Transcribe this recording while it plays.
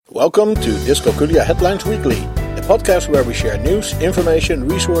Welcome to Dyscalculia Headlines Weekly, a podcast where we share news, information,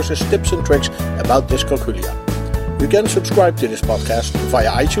 resources, tips and tricks about dyscalculia. You can subscribe to this podcast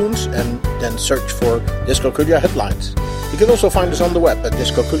via iTunes and then search for Dyscalculia Headlines. You can also find us on the web at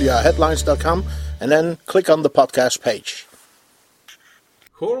dyscalculiaheadlines.com and then click on the podcast page.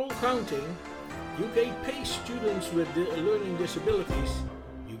 Choral counting. UK PACE students with learning disabilities.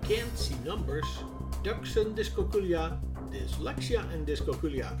 You can't see numbers. Ducks and dyscalculia. Dyslexia and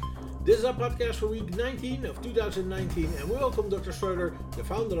dyscalculia. This is our podcast for week 19 of 2019 and we welcome Dr. Schroeder, the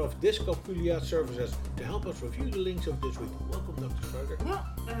founder of Dyscalculia Services, to help us review the links of this week. Welcome, Dr. Schroeder. Well,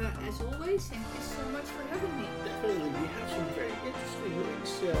 as always, thank you so much for having me. Definitely, we have some very interesting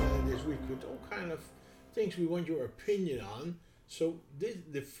links this week with all kind of things we want your opinion on. So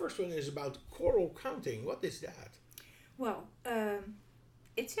the first one is about choral counting. What is that? Well,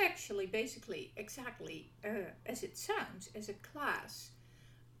 it's actually basically exactly as it sounds, as a class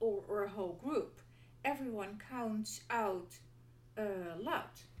or a whole group. Everyone counts out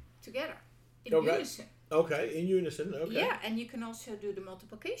loud, together, in unison. Okay, in unison, okay. Yeah, and you can also do the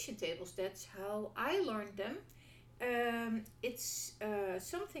multiplication tables. That's how I learned them. It's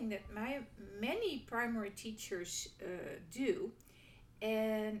something that many primary teachers do,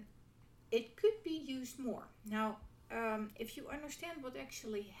 and it could be used more. Now, if you understand what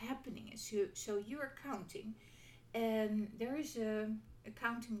actually happening is, so you are counting, and there is a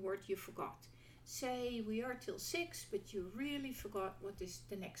counting word you forgot. Say we are till 6, but you really forgot what is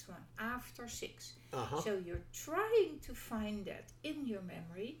the next one after 6. Uh-huh. So you're trying to find that in your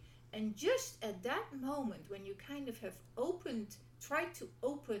memory, and just at that moment when you kind of have tried to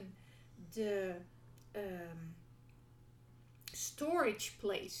open the storage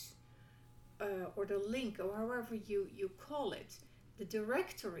place, or the link, or however you call it, the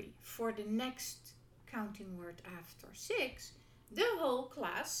directory for the next counting word after 6, the whole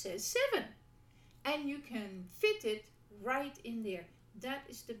class says 7. And you can fit it right in there. That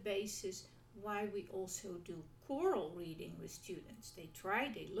is the basis why we also do choral reading with students. They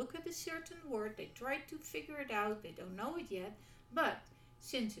look at a certain word, they try to figure it out, they don't know it yet, but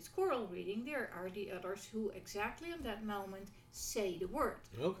since it's choral reading, there are the others who exactly at that moment say the word.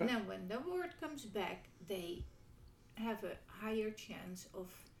 Okay. Now, when the word comes back, they have a higher chance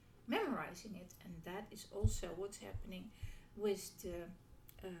of memorizing it, and that is also what's happening with the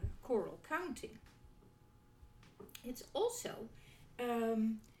choral counting. It's also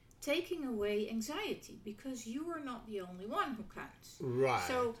taking away anxiety, because you are not the only one who counts. Right.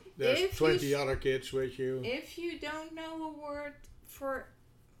 So there's 20 other kids with you. If you don't know a word for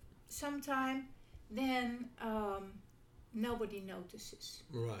some time, then nobody notices.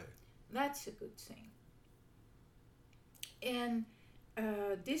 Right. That's a good thing. And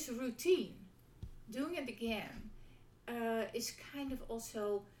this routine, doing it again, is kind of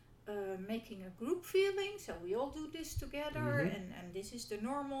also making a group feeling. So we all do this together, and this is the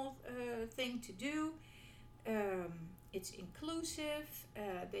normal thing to do. It's inclusive.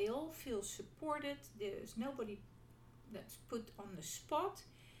 They all feel supported. There's nobody that's put on the spot.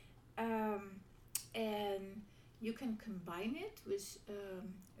 And you can combine it with a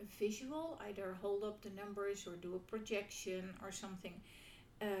visual, either hold up the numbers or do a projection or something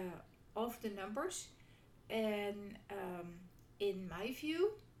of the numbers. And in my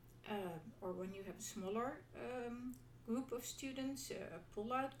view, or when you have a smaller group of students, a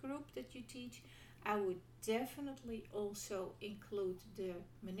pull-out group that you teach, I would definitely also include the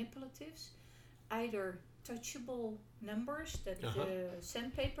manipulatives, either touchable numbers, that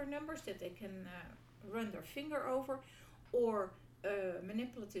sandpaper numbers that they can run their finger over, or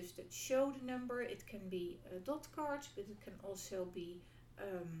manipulatives that show the number. It can be dot cards, but it can also be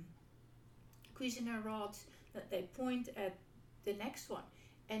Cuisenaire rods that they point at the next one.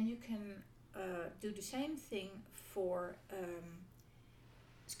 And you can do the same thing for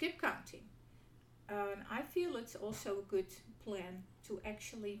skip counting. I feel it's also a good plan to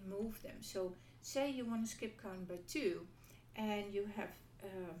actually move them. So say you want to skip count by 2, and you have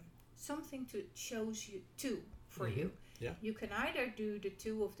something to shows you 2 for you. Yeah. You can either do the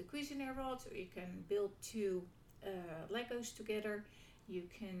 2 of the Cuisenaire rods, or you can build 2 Legos together. You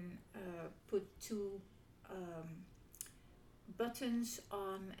can put 2 buttons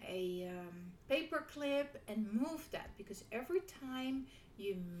on a paper clip and move that, because every time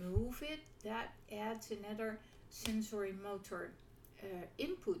you move it, that adds another sensory motor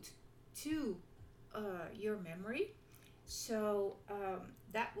input to your memory. So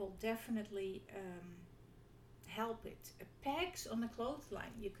that will definitely help it. Pegs on the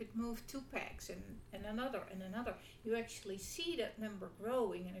clothesline, you could move 2 pegs and another and another. You actually see that number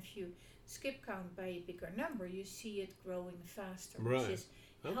growing, and if you skip count by a bigger number, you see it growing faster, right. which is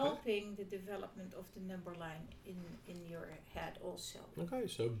helping the development of the number line in your head also. Okay,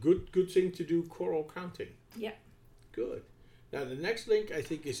 so good thing to do choral counting. Yeah. Good. Now the next link I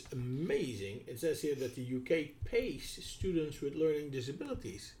think is amazing. It says here that the UK pays students with learning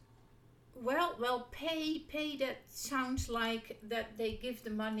disabilities. Well, pay. That sounds like that they give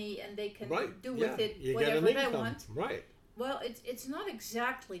the money and they can do with it you whatever get an they income. want. Right. Well, it's not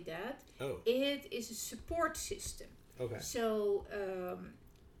exactly that. Oh. It is a support system. Okay. So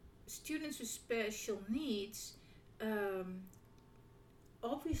students with special needs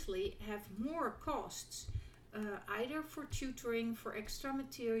obviously have more costs, either for tutoring, for extra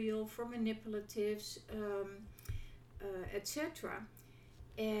material, for manipulatives, etc.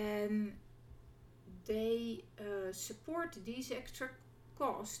 And they support these extra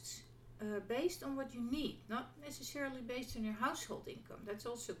costs based on what you need, not necessarily based on your household income. That's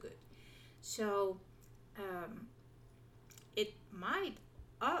also good. So it might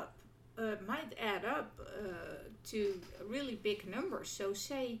add up to really big numbers. So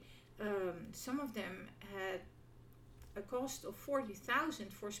say some of them had a cost of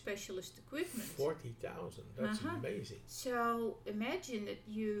 40,000 for specialist equipment. 40,000, that's amazing. So imagine that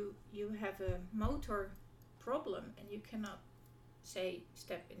you have a motor problem and you cannot, say,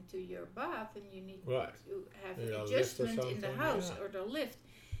 step into your bath and you need to have an adjustment in the house or the lift.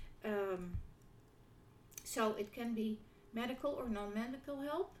 So it can be medical or non-medical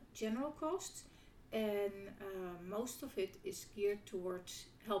help, general costs, and most of it is geared towards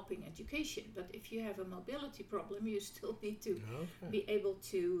helping education. But if you have a mobility problem, you still need to be able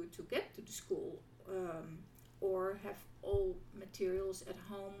to get to the school or have all materials at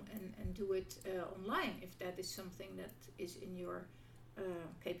home and do it online if that is something that is in your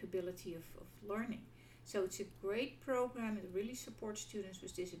capability of learning. So it's a great program. It really supports students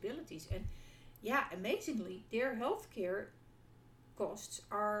with disabilities. And yeah, amazingly, their healthcare costs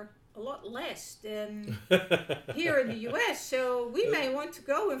are a lot less than here in the US. So we may want to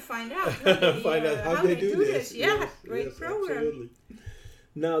go and find out how they do this. Yeah, great program. Absolutely.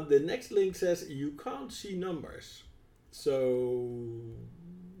 Now the next link says you can't see numbers. So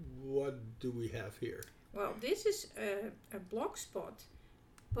what do we have here? Well, this is a blog spot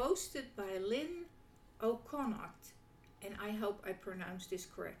posted by Lynn O'Connacht, and I hope I pronounced this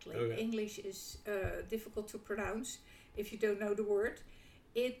correctly. Okay. English is difficult to pronounce if you don't know the word.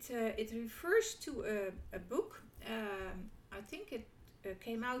 It refers to a book. I think it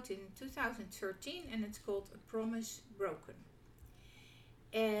came out in 2013, and it's called A Promise Broken.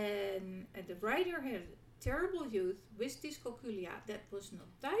 And the writer had a terrible youth with dyscalculia that was not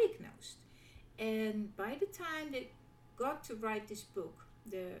diagnosed. And by the time they got to write this book,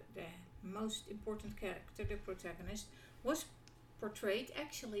 the most important character, the protagonist, was portrayed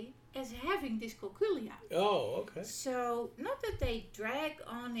actually as having dyscalculia. Oh, okay. So not that they drag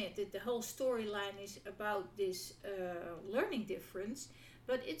on it, that the whole storyline is about this learning difference,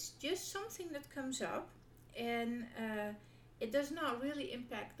 but it's just something that comes up, and it does not really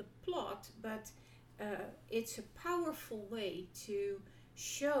impact the plot, but it's a powerful way to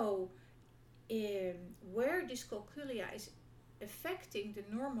show where dyscalculia is affecting the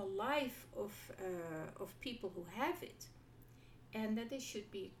normal life of people who have it, and that they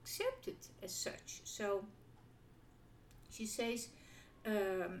should be accepted as such. So she says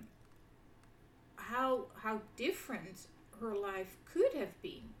how different her life could have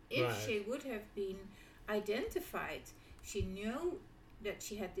been if she would have been identified. She knew that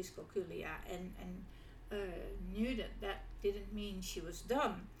she had dyscalculia and knew that didn't mean she was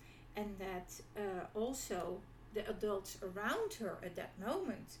dumb, and that also the adults around her at that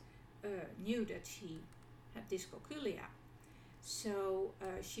moment knew that she had dyscalculia. So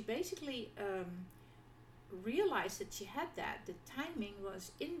she basically realized that she had that. The timing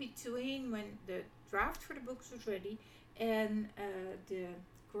was in between when the draft for the books was ready and the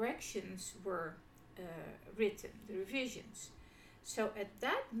corrections were written, the revisions. So at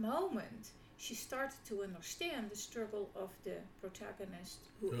that moment, she started to understand the struggle of the protagonist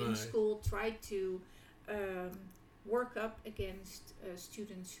who in school tried to work up against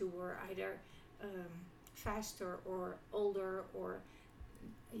students who were either faster or older or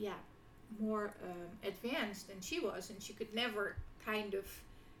more advanced than she was, and she could never kind of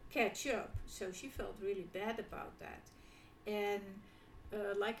catch up. So she felt really bad about that. And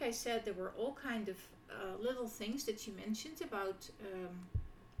like I said, there were all kind of little things that she mentioned about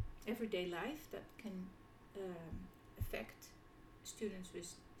everyday life that can affect students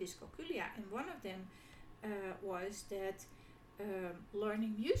with dyscalculia, and one of them was that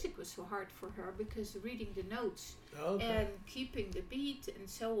learning music was so hard for her because reading the notes and keeping the beat and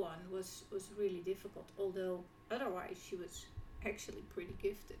so on was really difficult, although otherwise she was actually pretty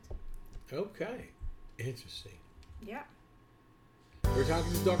gifted. Okay, interesting. Yeah. We're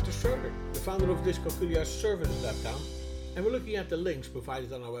talking to Dr. Schroeder, the founder of dyscalculiaservices.com, and we're looking at the links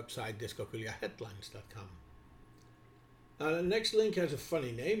provided on our website, dyscalculiaheadlines.com. The next link has a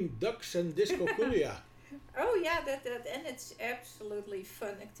funny name, Ducks and Dyscalculia. Oh yeah, that and it's absolutely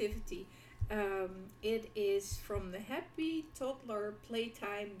fun activity. It is from the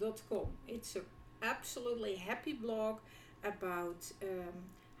happytoddlerplaytime.com. It's an absolutely happy blog about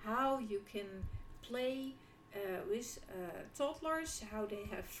how you can play with toddlers, how they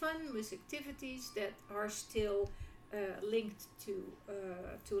have fun with activities that are still linked to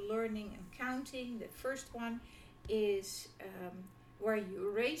learning and counting. The first one is where you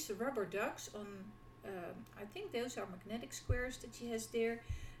raise rubber ducks on, I think those are magnetic squares that she has there,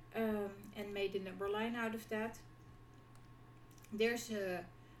 and made a number line out of that. There's a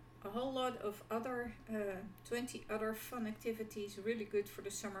whole lot of other 20 other fun activities, really good for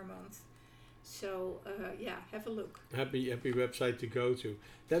the summer month. So have a look. Happy website to go to.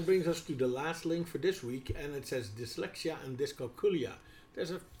 That brings us to the last link for this week, and it says dyslexia and dyscalculia.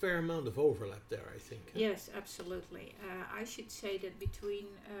 There's a fair amount of overlap there, I think. Yes, absolutely. I should say that between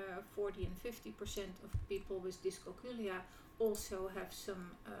 40 and 50% of people with dyscalculia also have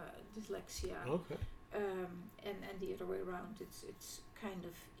some dyslexia. Okay. And the other way around, it's kind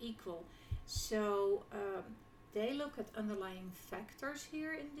of equal. So they look at underlying factors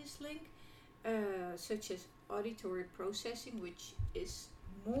here in this link, such as auditory processing, which is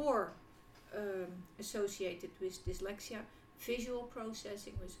more associated with dyslexia. Visual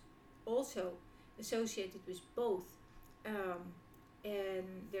processing was also associated with both.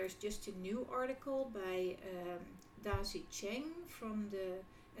 And there's just a new article by Dazi Cheng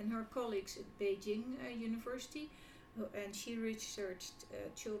and her colleagues at Beijing University, and she researched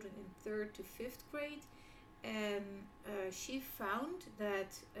children in 3rd to 5th grade, and she found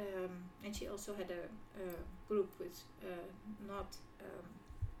that, and she also had a group with not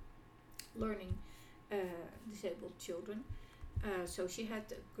learning disabled children. So she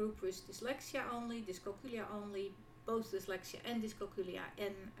had a group with dyslexia only, dyscalculia only, both dyslexia and dyscalculia,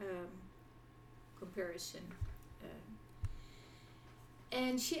 and comparison.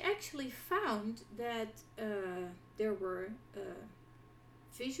 And she actually found that there were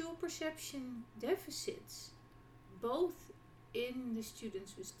visual perception deficits both in the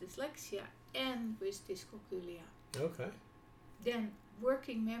students with dyslexia and with dyscalculia. Okay. Then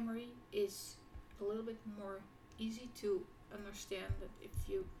working memory is a little bit more easy to understand, that if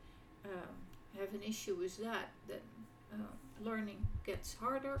you have an issue with that, then learning gets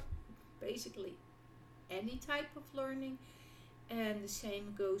harder, basically any type of learning. And the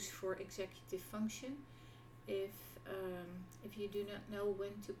same goes for executive function. If you do not know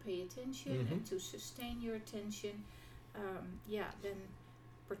when to pay attention and to sustain your attention, then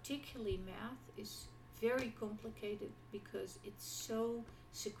particularly math is very complicated because it's so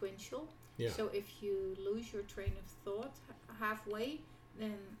sequential. Yeah. So if you lose your train of thought halfway,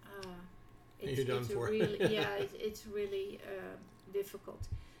 then it's really difficult.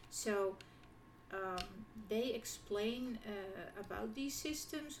 So they explain about these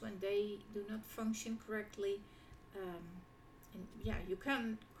systems when they do not function correctly. You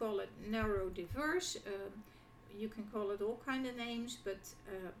can call it neurodiverse. You can call it all kind of names, but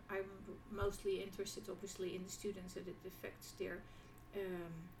I'm mostly interested, obviously, in the students, that it affects their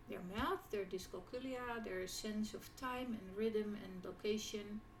math, their dyscalculia, their sense of time and rhythm and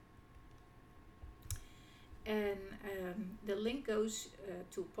location. And the link goes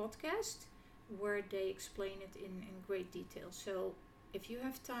to a podcast where they explain it in great detail. So if you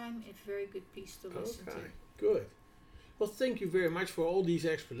have time, it's a very good piece to listen to. Good. Well, thank you very much for all these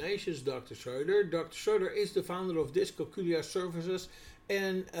explanations, Dr. Schroeder. Dr. Schroeder is the founder of Dyscalculia Services,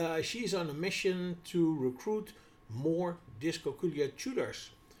 and she's on a mission to recruit more dyscalculia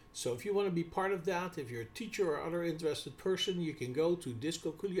tutors. So if you want to be part of that, if you're a teacher or other interested person, you can go to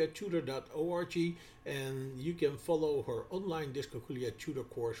dyscalculiatutor.org and you can follow her online dyscalculia tutor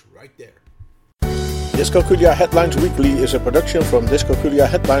course right there. Dyscalculia Headlines Weekly is a production from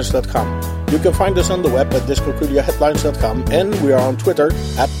dyscalculiaheadlines.com. You can find us on the web at dyscalculiaheadlines.com, and we are on Twitter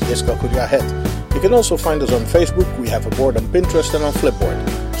at dyscalculiahead. You can also find us on Facebook. We have a board on Pinterest and on Flipboard.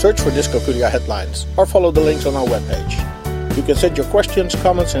 Search for Dyscalculia Headlines or follow the links on our webpage. You can send your questions,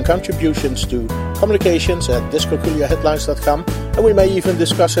 comments and contributions to communications@dyscalculiaheadlines.com, and we may even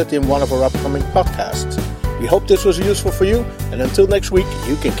discuss it in one of our upcoming podcasts. We hope this was useful for you, and until next week,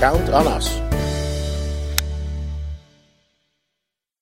 you can count on us.